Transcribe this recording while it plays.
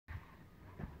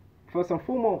First and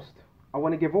foremost, I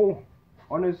want to give all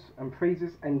honors and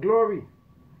praises and glory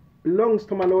belongs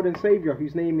to my Lord and Savior,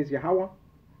 whose name is Yahweh,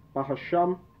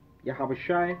 Bahasham,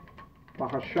 Yahavashai,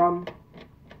 Bahasham,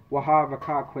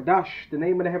 Wahavaka Kwadash. The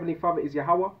name of the Heavenly Father is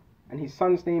Yahweh, and his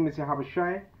son's name is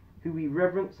Yahavashai, who we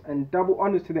reverence, and double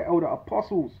honors to the elder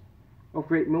apostles of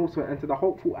Great Millstone, and to the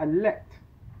hopeful elect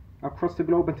across the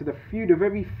globe, and to the few, the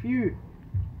very few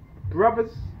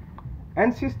brothers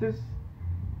and sisters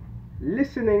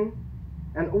listening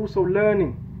and also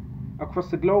learning across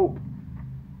the globe.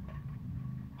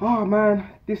 Oh man,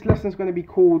 this lesson is going to be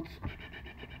called,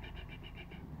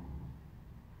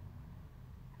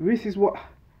 this is what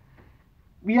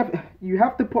we have. You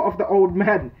have to put off the old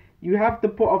man. You have to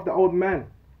put off the old man.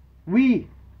 I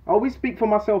always speak for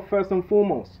myself first and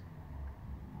foremost.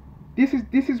 This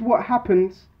is what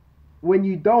happens when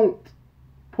you don't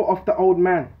put off the old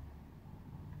man.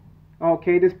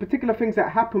 Okay, there's particular things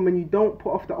that happen when you don't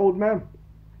put off the old man.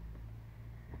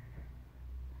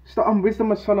 Start on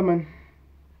Wisdom of Solomon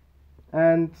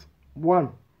and 1.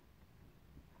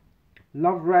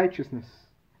 Love righteousness.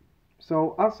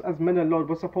 So us as men of the Lord,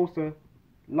 we're supposed to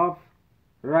love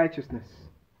righteousness.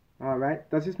 Alright,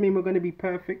 does this mean we're going to be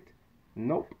perfect?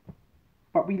 Nope.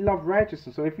 But we love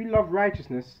righteousness. So if you love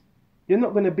righteousness, you're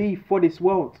not going to be for this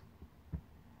world.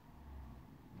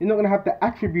 You're not going to have the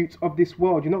attributes of this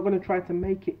world. You're not going to try to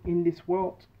make it in this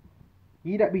world.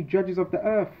 Ye that be judges of the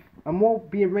earth. And we're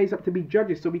being raised up to be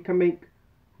judges so we can make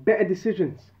better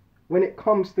decisions when it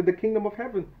comes to the kingdom of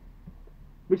heaven,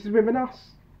 which is within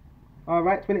us.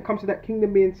 Alright, when it comes to that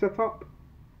kingdom being set up,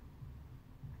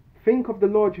 think of the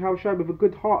Lord Yahushua with a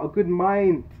good heart, a good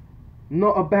mind.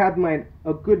 Not a bad mind,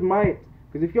 a good mind.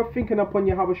 Because if you're thinking upon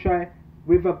Yahushua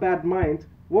with a bad mind,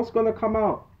 what's going to come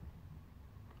out?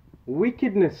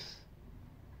 Wickedness,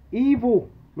 evil.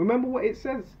 Remember what it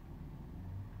says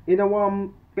in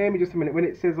bear me just a minute, when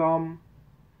it says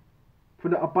for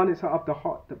the abundance of the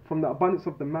heart, from the abundance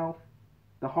of the mouth,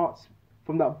 the hearts,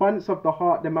 from the abundance of the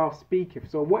heart the mouth speaketh.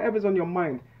 So whatever's on your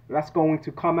mind, that's going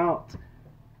to come out.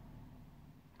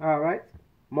 Alright,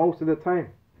 most of the time.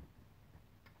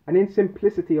 And in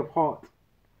simplicity of heart,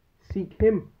 seek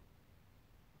him.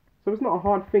 So it's not a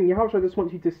hard thing. Yahushua just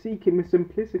wants you to seek him with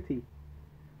simplicity.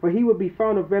 For he will be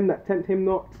found of them that tempt him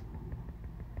not.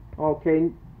 Okay,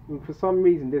 and for some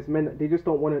reason there's men that they just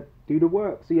don't want to do the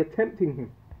work. So you're tempting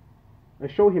him.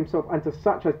 And show himself unto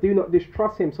such as do not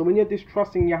distrust him. So when you're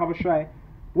distrusting Yahushua,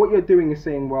 what you're doing is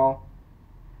saying, well,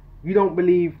 you don't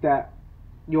believe that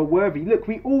you're worthy. Look,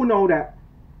 we all know that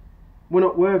we're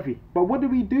not worthy. But what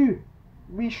do?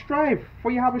 We strive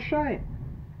for Yahushua.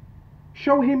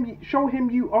 Show him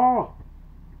you are.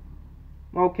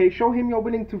 Okay, show him you're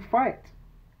willing to fight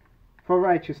for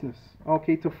righteousness.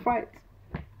 Okay, to fight.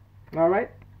 Alright?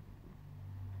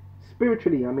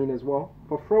 Spiritually, I mean as well.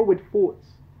 For froward thoughts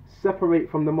separate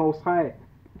from the Most High.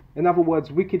 In other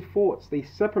words, wicked thoughts, they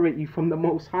separate you from the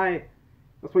Most High.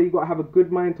 That's why you got to have a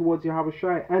good mind towards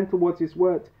Yahushua and towards his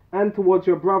words and towards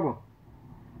your brother.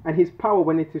 And his power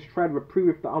when it is tried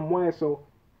reproveth the unwise. So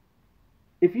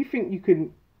if you think you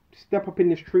can step up in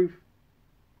this truth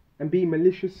and be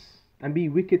malicious and be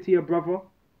wicked to your brother,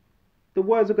 the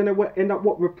words are going to end up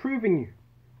what? Reproving you.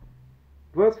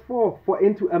 Verse 4, for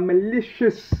into a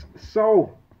malicious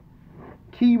soul.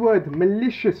 Keyword,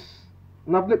 malicious.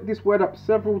 And I've looked this word up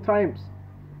several times.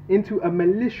 Into a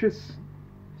malicious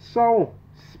soul.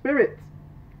 Spirit.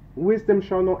 Wisdom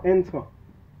shall not enter.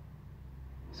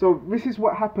 So this is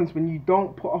what happens when you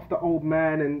don't put off the old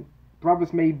man, and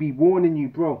brothers may be warning you,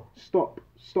 bro, stop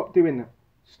doing that.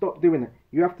 Stop doing that.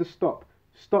 You have to stop.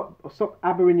 Stop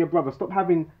aberring your brother. Stop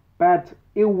having bad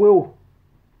ill will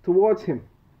towards him.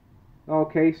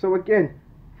 Okay, so again,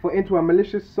 for into a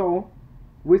malicious soul,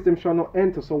 wisdom shall not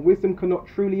enter. So wisdom cannot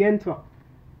truly enter.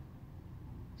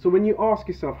 So when you ask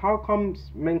yourself, how comes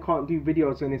men can't do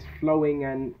videos and it's flowing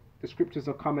and the scriptures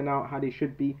are coming out how they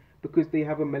should be? Because they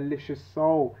have a malicious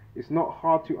soul. It's not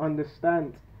hard to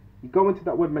understand. You go into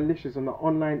that word malicious on the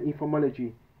online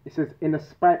etymology. It says in a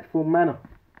spiteful manner.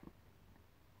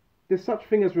 There's such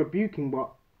thing as rebuking, but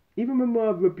even when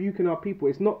we're rebuking our people,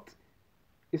 it's not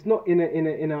in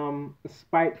a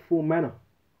spiteful manner.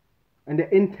 And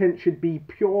the intent should be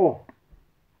pure.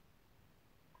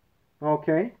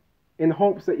 Okay? In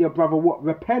hopes that your brother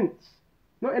repents.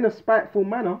 Not in a spiteful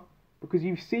manner. Because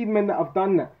you've seen men that have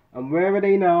done that. And where are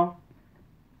they now?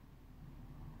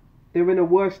 They're in a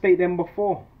worse state than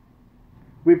before.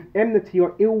 With enmity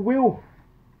or ill will.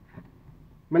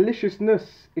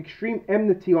 Maliciousness, extreme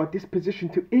enmity or disposition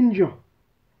to injure.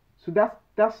 So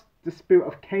that's the spirit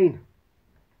of Cain.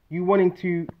 You wanting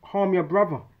to harm your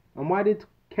brother. And why did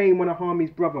Cain want to harm his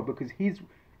brother? Because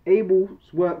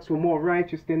Abel's works were more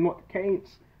righteous than what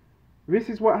Cain's. This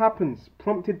is what happens,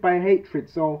 prompted by hatred.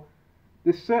 So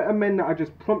there's certain men that are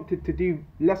just prompted to do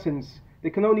lessons. They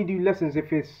can only do lessons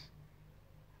if it's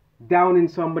downing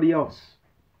somebody else,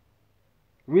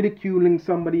 ridiculing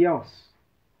somebody else.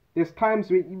 There's times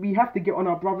we have to get on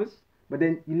our brothers, but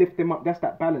then you lift them up. That's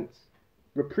that balance.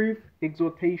 Reproof,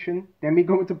 exhortation, then we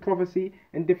go into prophecy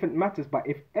and different matters. But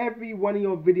if every one of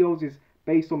your videos is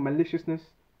based on maliciousness,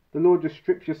 the Lord just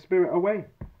strips your spirit away.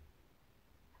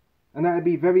 And that would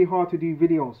be very hard to do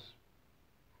videos.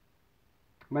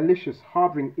 Malicious,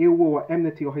 harboring ill will or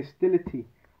enmity or hostility.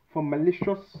 From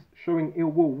malicious, showing ill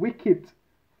will. Wicked,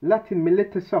 Latin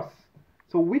militias.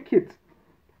 So wicked.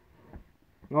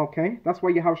 Okay, that's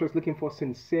why Yahushua is looking for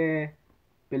sincere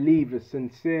believers,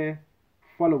 sincere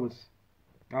followers.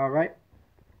 Alright.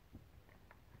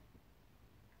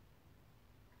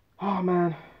 Oh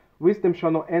man. Wisdom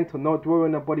shall not enter, nor dwell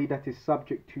in a body that is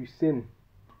subject to sin.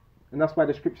 And that's why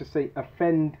the scriptures say,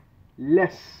 offend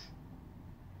less.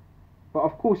 But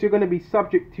of course, you're going to be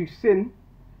subject to sin.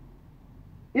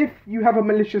 If you have a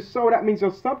malicious soul, that means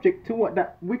you're subject to what?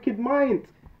 That wicked mind.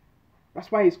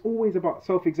 That's why it's always about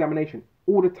self-examination.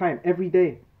 All the time, every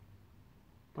day.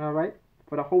 Alright?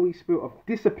 For the Holy Spirit of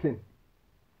discipline.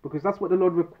 Because that's what the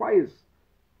Lord requires.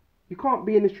 You can't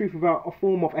be in this truth without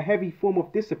a heavy form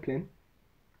of discipline.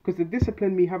 Because the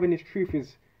discipline we have in this truth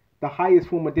is the highest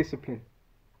form of discipline.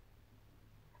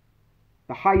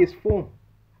 The highest form.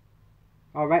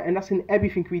 Alright? And that's in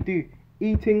everything we do.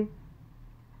 Eating.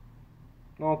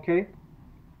 Okay?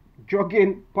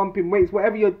 Jogging, pumping weights,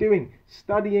 whatever you're doing.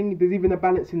 Studying, there's even a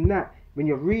balance in that. When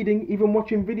you're reading, even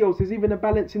watching videos, there's even a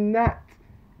balance in that.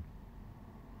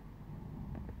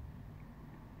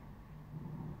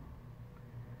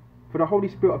 For the Holy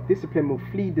Spirit of discipline will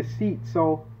flee deceit.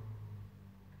 So,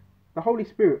 the Holy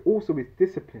Spirit also is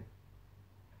discipline.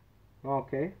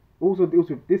 Okay? Also deals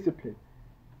with discipline.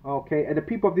 Okay? And the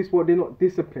people of this world, they're not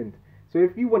disciplined. So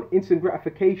if you want instant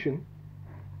gratification,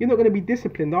 you're not going to be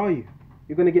disciplined, are you?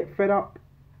 You're going to get fed up.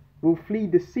 Will flee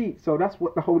deceit. So that's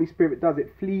what the Holy Spirit does.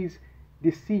 It flees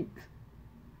deceit.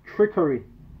 Trickery.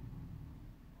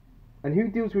 And who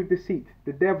deals with deceit?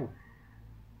 The devil.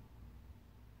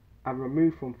 And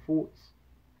remove from thoughts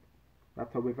that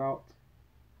are without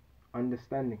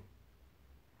understanding.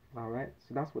 Alright,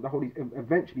 so that's what the Holy,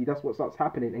 eventually that's what starts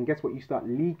happening. And guess what? You start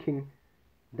leaking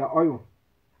the oil.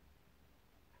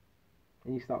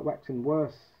 And you start waxing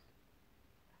worse.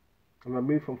 And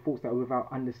remove from thoughts that are without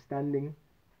understanding.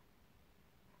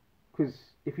 Because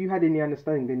if you had any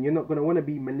understanding, then you're not going to want to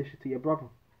be malicious to your brother.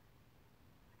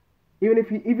 Even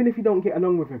if you don't get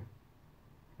along with him.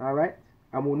 Alright?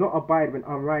 And will not abide when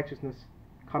unrighteousness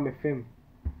cometh him.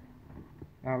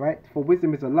 Alright? For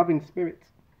wisdom is a loving spirit,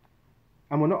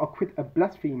 and will not acquit a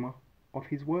blasphemer of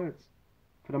his words.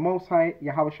 For the Most High,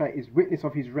 Yahushua, is witness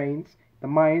of his reins, the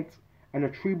mind, and a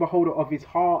true beholder of his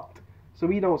heart. So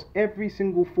he knows every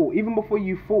single thought, even before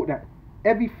you thought that.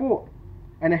 Every thought,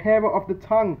 and a hairer of the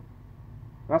tongue.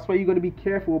 That's why you got to be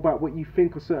careful about what you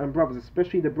think of certain brothers,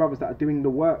 especially the brothers that are doing the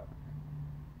work.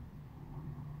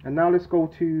 And now let's go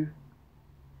to...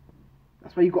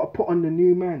 That's why you got to put on the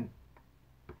new man.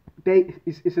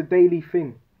 It's a daily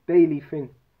thing. Daily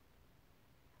thing.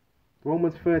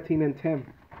 Romans 13 and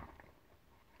 10.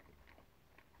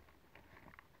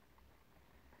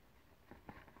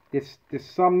 There's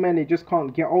some men, they just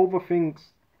can't get over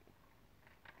things.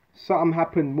 Something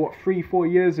happened,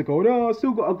 3-4 years ago. No, I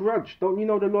still got a grudge. Don't you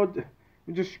know the Lord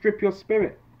will just strip your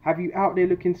spirit? Have you out there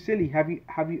looking silly? Have you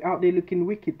out there looking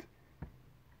wicked?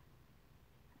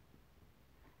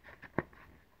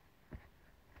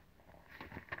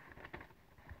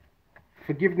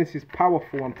 Forgiveness is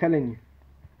powerful, I'm telling you.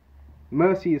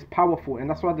 Mercy is powerful, and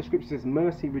that's why the scripture says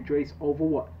mercy rejoices over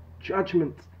what?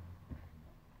 Judgment.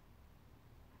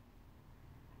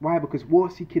 Why? Because we're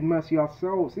seeking mercy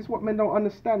ourselves. This is what men don't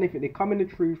understand. They come in the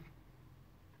truth,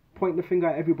 point the finger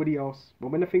at everybody else.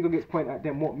 But when the finger gets pointed at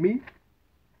them, what? Me?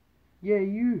 Yeah,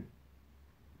 you.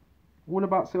 All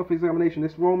about self-examination.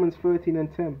 This Romans 13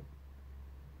 and 10.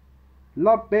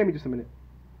 Love, bear me just a minute.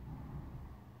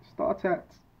 Start at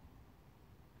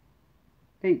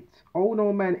 8. Owe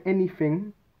no man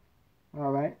anything,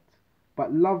 alright,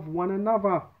 but love one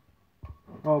another.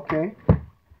 Okay?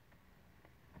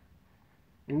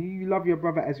 And you love your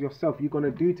brother as yourself. You're going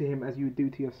to do to him as you do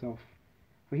to yourself.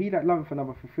 For he that loveth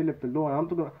another fulfilleth the law. And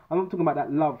I'm not talking about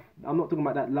that love. I'm not talking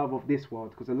about that love of this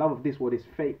world. Because the love of this world is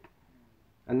fake.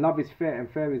 And love is fair, and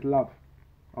fair is love.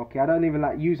 Okay, I don't even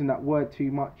like using that word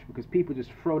too much. Because people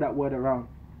just throw that word around.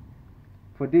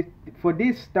 For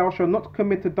this thou shalt not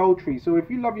commit adultery. So if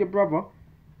you love your brother,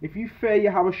 if you fear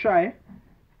Yahushua,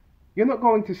 You're not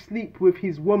going to sleep with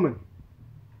his woman.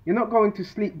 You're not going to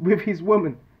sleep with his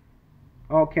woman.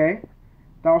 Okay?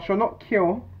 Thou shalt not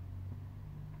kill.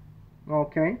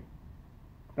 Okay?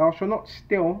 Thou shalt not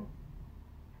steal.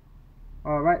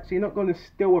 Alright? So you're not going to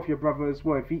steal off your brother as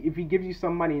well. If he gives you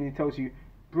some money and he tells you,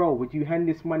 bro, would you hand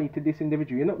this money to this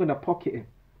individual? You're not going to pocket it.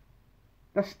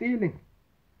 That's stealing.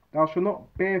 Thou shalt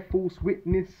not bear false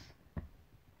witness.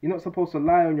 You're not supposed to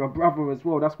lie on your brother as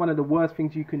well. That's one of the worst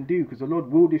things you can do, because the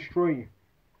Lord will destroy you.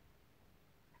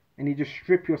 And he just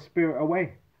strip your spirit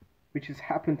away, which has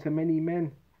happened to many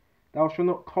men. Thou shalt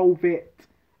not covet.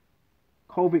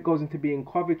 Covet goes into being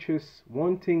covetous,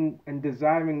 wanting and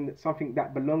desiring something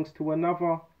that belongs to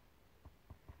another.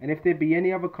 And if there be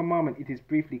any other commandment, it is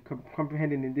briefly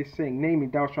comprehended in this saying, namely,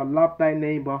 thou shalt love thy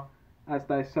neighbor as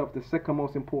thyself, the second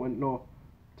most important law,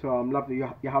 to love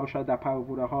Yahweh Shai thy power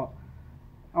with all thy heart.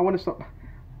 I want to stop.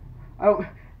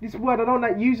 This word, I don't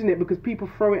like using it because people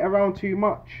throw it around too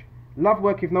much. Love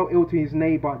worketh no ill to his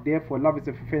neighbor, therefore love is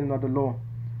the fulfilling of the law.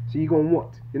 So you're going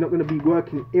what? You're not going to be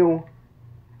working ill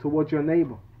towards your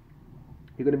neighbor.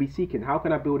 You're going to be seeking, how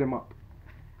can I build him up?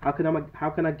 How can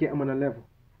I get him on a level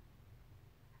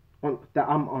that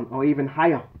I'm on, or even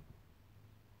higher?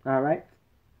 Alright?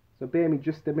 So bear me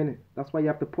just a minute. That's why you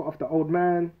have to put off the old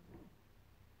man.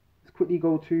 Let's quickly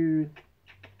go to...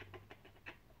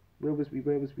 Where was we?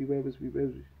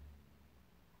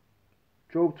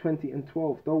 Job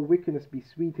 20:12. Though wickedness be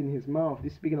sweet in his mouth.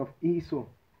 This is speaking of Esau.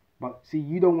 But see,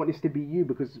 you don't want this to be you,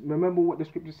 because remember what the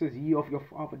scripture says, ye of your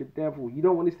father the devil. You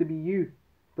don't want this to be you.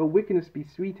 Though wickedness be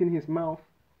sweet in his mouth,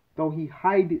 though he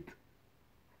hide it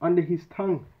under his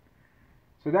tongue.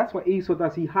 So that's what Esau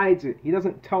does. He hides it. He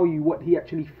doesn't tell you what he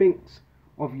actually thinks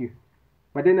of you.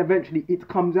 But then eventually it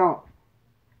comes out.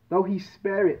 Though he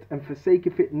spare it and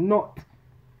forsaketh it not.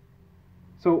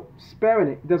 So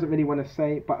sparing it doesn't really want to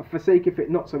say, but forsaketh it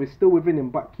not, so it's still within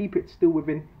him, but keep it still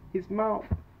within his mouth.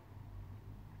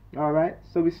 Alright,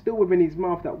 so it's still within his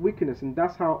mouth, that wickedness, and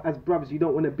that's how, as brothers, you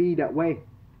don't want to be that way.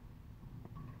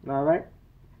 Alright,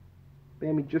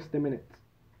 bear me just a minute.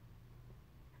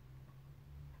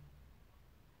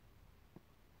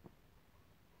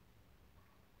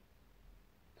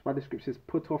 That's why the scripture says,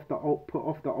 put off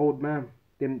the old man,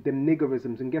 them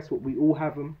niggerisms, and guess what? We all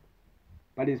have them.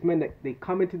 But there's men that they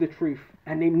come into the truth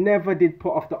and they never did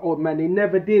put off the old man. They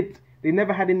never did. They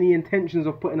never had any intentions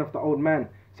of putting off the old man.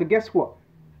 So guess what?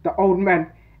 The old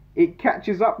man, it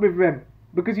catches up with them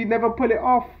because you never pull it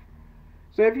off.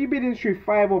 So if you've been in the truth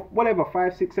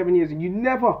 5, 6, 7 years and you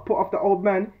never put off the old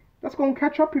man, that's going to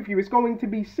catch up with you. It's going to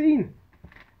be seen.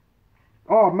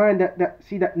 Oh man,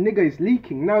 see that nigger is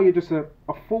leaking. Now you're just a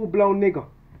full-blown nigger.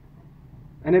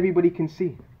 And everybody can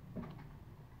see.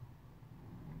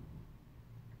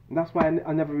 And that's why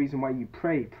another reason why you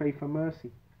pray for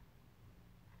mercy.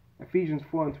 Ephesians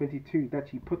 4:22,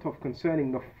 that ye put off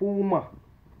concerning the former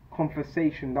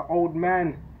conversation, the old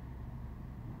man.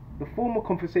 The former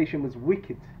conversation was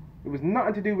wicked. It was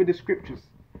nothing to do with the scriptures.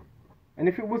 And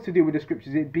if it was to do with the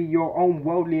scriptures, it'd be your own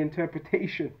worldly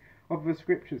interpretation of the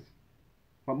scriptures.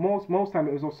 But most time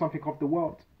it was all something of the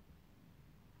world.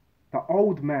 The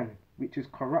old man, which is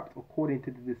corrupt according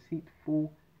to the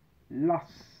deceitful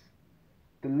lusts.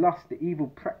 The lust, the evil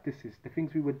practices, the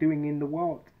things we were doing in the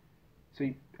world. So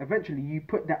eventually you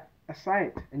put that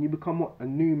aside and you become what? A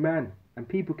new man. And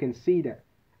people can see that.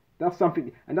 That's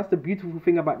something, and that's the beautiful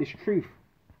thing about this truth.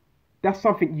 That's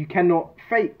something you cannot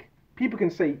fake. People can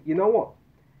say, you know what?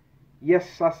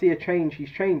 Yes, I see a change.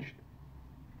 He's changed.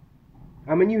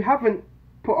 And when you haven't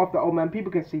put off the old man,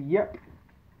 people can see, yep,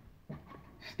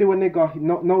 still a nigger,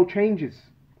 no changes.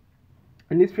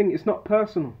 And this thing, it's not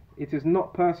personal. It is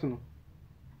not personal.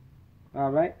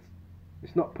 Alright?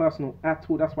 It's not personal at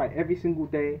all. That's why every single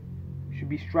day you should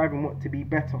be striving to be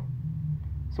better.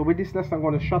 So with this lesson, I'm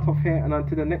going to shut off here, and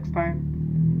until the next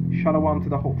time, shalom to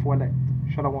the hopeful elect.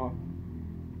 Shalom.